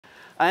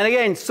And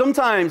again,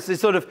 sometimes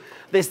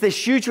there's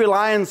this huge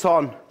reliance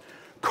on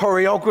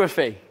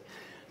choreography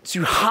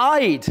to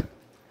hide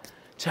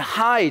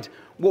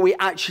what we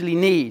actually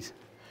need,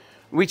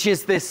 which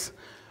is this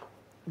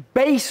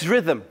bass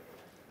rhythm.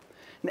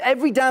 And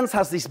every dance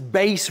has this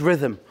bass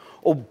rhythm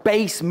or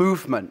bass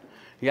movement,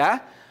 yeah?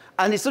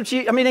 And it's up to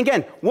you. I mean,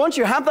 again, once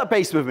you have that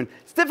bass movement,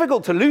 it's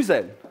difficult to lose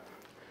it.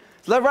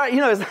 So that, right, you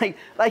know, it's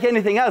like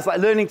anything else, like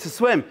learning to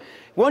swim.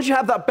 Once you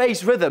have that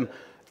bass rhythm,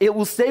 it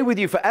will stay with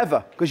you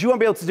forever because you won't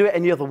be able to do it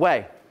any other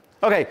way.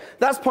 Okay,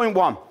 that's point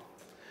one.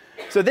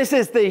 So this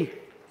is the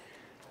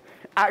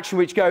action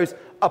which goes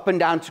up and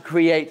down to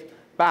create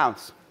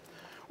bounce.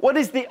 What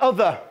is the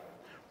other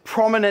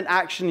prominent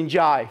action in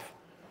jive?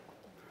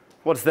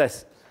 What's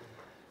this?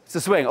 It's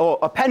a swing, or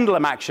a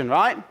pendulum action,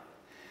 right?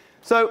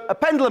 So a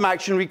pendulum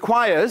action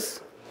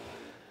requires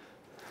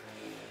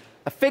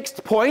a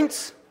fixed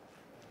point,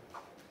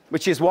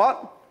 which is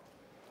what?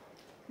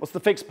 What's the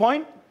fixed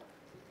point?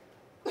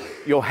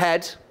 Your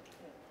head,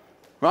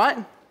 right?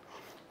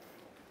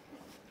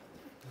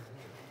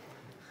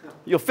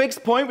 Your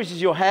fixed point, which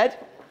is your head,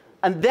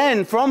 and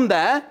then from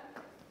there,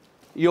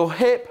 your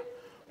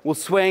hip will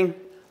swing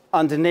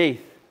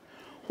underneath.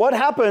 What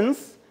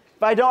happens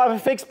if I don't have a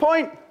fixed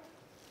point?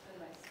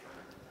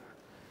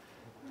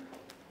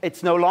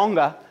 It's no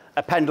longer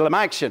a pendulum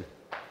action.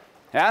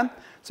 Yeah?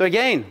 So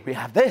again, we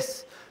have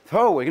this.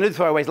 Throw. We're going to do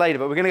throwaways later,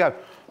 but we're going to go.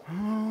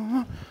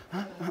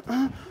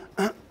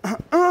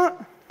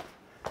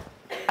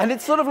 And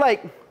it's sort of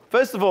like,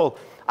 first of all,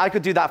 I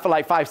could do that for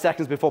like 5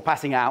 seconds before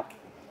passing out.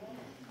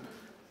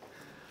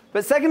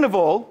 But second of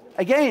all,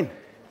 again,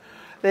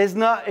 there's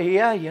not, does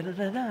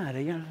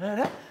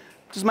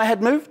my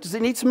head move? Does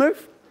it need to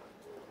move?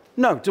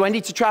 No. Do I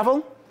need to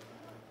travel?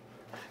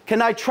 Can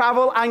I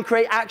travel and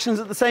create actions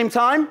at the same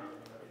time?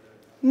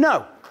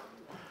 No.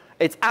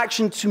 It's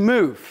action to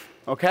move,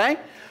 okay?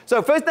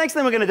 So next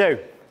thing we're going to do,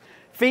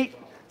 feet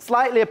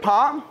slightly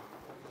apart,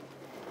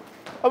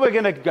 and we're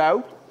going to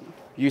go,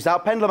 use our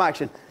pendulum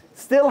action.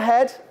 Still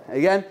head,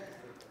 again,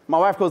 my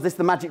wife calls this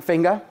the magic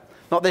finger,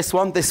 not this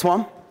one,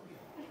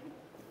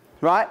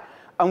 right?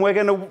 And we're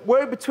going to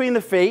work between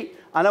the feet,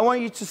 and I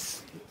want you to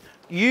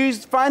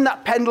find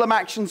that pendulum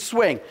action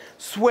swing,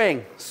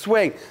 swing,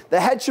 swing. The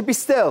head should be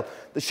still.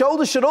 The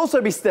shoulders should also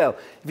be still.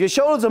 If your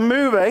shoulders are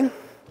moving,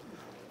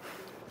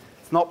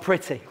 it's not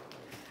pretty.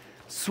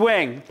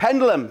 Swing,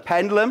 pendulum,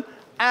 pendulum,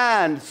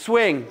 and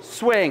swing,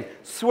 swing,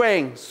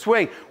 swing,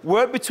 swing.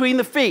 Work between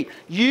the feet.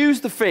 Use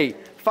the feet.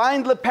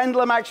 Find the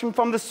pendulum action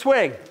from the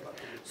swing.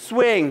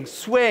 Swing,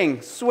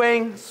 swing,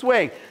 swing,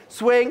 swing,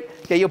 swing.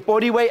 Get your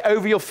body weight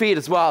over your feet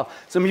as well.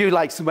 Some of you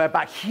like somewhere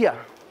back here.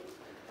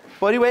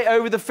 Body weight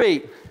over the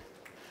feet.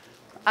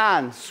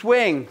 And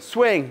swing,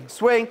 swing,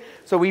 swing.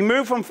 So we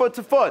move from foot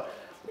to foot.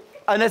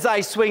 And as I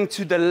swing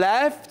to the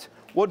left,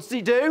 what does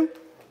he do?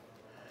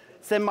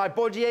 Send my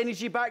body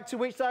energy back to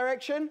which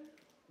direction?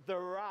 The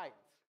right.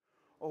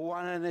 A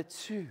 1 and a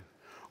 2.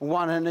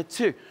 1 and a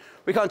 2.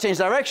 We can't change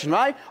direction,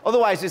 right?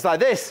 Otherwise, it's like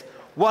this.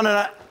 1 and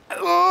a...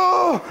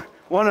 Oh!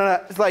 1 and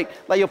a... It's like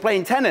you're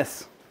playing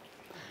tennis.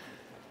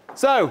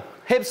 So,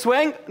 hip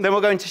swing, then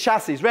we'll go into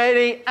chassis.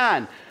 Ready?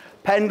 And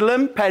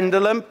pendulum,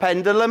 pendulum,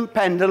 pendulum,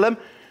 pendulum.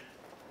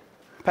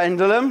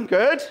 Pendulum,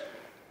 good.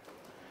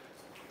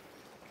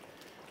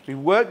 We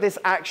work this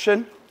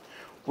action.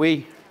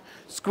 We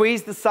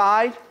squeeze the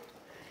side.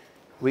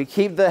 We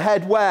keep the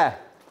head where?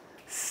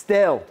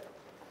 Still.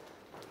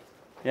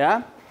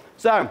 Yeah?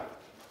 So,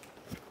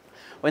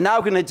 we're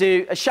now going to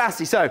do a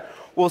chassis. So,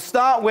 we'll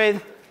start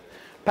with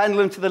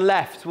pendulum to the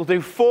left. We'll do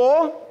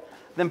 4,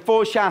 then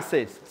 4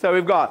 chassis. So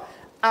we've got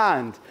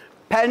and,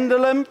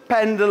 pendulum,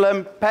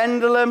 pendulum,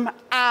 pendulum,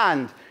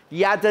 and,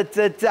 yada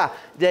da da,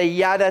 da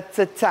yada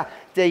ta ta,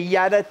 da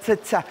yada ta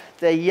ta,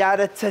 da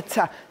yada ta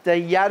ta, da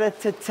yada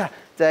ta ta,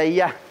 da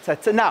yada ta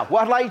ta. Now,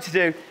 what I'd like you to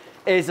do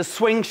is a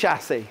swing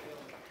chassis.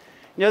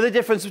 You know the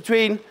difference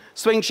between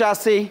swing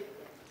chassis,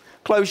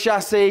 closed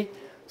chassis,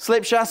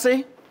 slip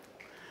chassis?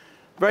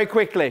 Very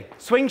quickly.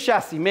 Swing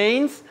chassis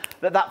means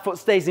that that foot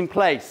stays in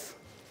place.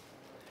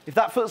 If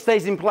that foot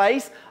stays in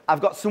place,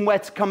 I've got somewhere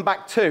to come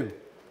back to.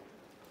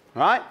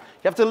 Right?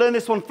 You have to learn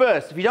this one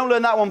first. If you don't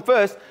learn that one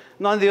first,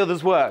 none of the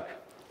others work.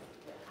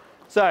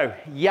 So,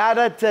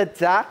 yada da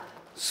da,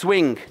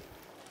 swing.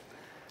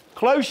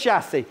 Closed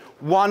chassis,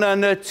 1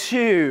 and a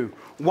 2,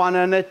 1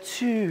 and a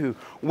 2,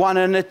 1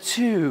 and a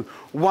 2,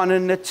 1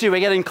 and a 2. We're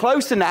getting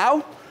closer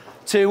now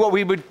to what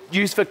we would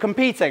use for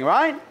competing,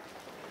 right?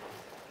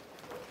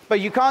 But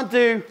you can't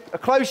do a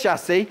closed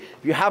chassis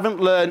if you haven't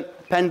learned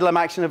pendulum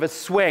action of a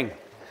swing.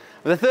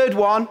 The third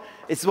one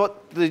is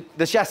what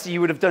the chassis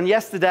you would have done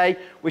yesterday,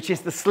 which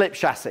is the slip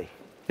chassis.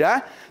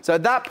 Yeah? So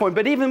at that point,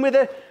 but even with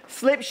a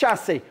slip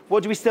chassis,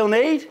 what do we still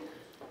need?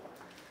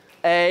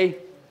 A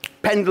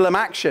pendulum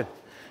action.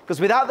 Because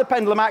without the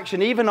pendulum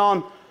action, even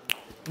on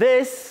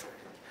this,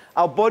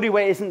 our body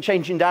weight isn't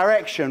changing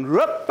direction.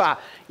 Ruppa,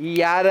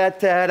 yada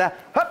da da,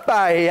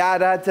 huppa,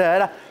 yada da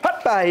da,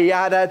 huppa,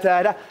 yada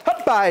da da, huppa,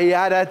 up,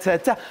 yada ta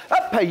ta,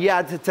 up,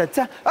 yada ta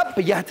ta, up,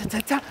 yada ta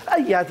ta,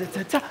 yada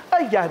ta ta,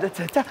 yada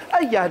ta ta,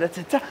 yada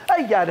ta ta,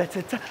 yada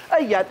ta ta,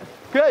 yada.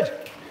 Good.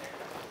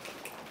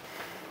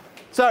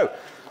 So,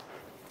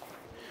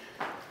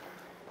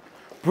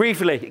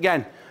 briefly,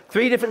 again,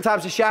 3 different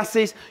types of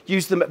chassis.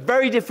 Use them at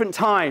very different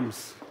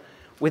times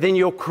within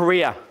your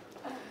career.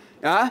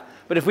 Yeah?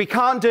 But if we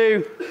can't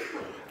do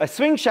a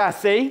swing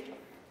chassis,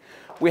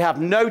 we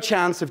have no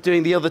chance of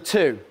doing the other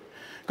 2.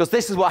 Because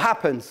this is what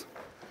happens.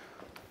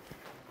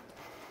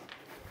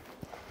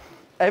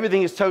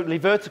 Everything is totally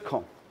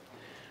vertical.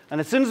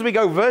 And as soon as we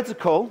go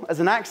vertical as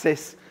an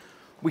axis,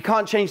 we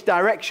can't change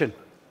direction.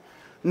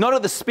 Not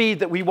at the speed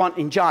that we want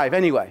in jive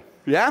anyway.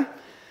 Yeah?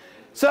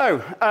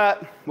 So,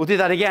 we'll do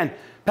that again.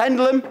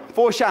 Pendulum,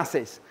 4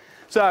 chassis.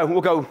 So,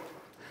 we'll go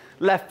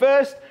left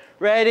first.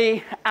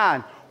 Ready,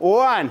 and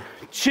 1,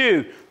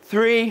 2,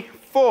 3,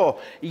 4.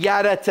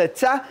 Yada ta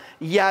ta,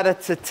 yada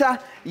ta ta,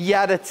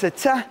 yada ta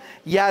ta,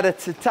 yada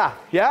ta ta.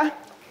 Yeah?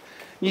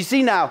 You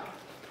see now,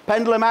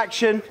 pendulum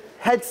action,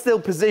 head still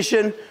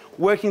position,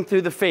 working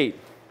through the feet.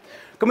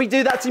 Can we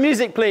do that to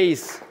music,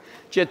 please?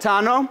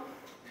 Gitano,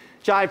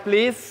 jive,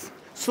 please.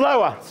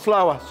 Slower,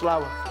 slower,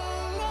 slower.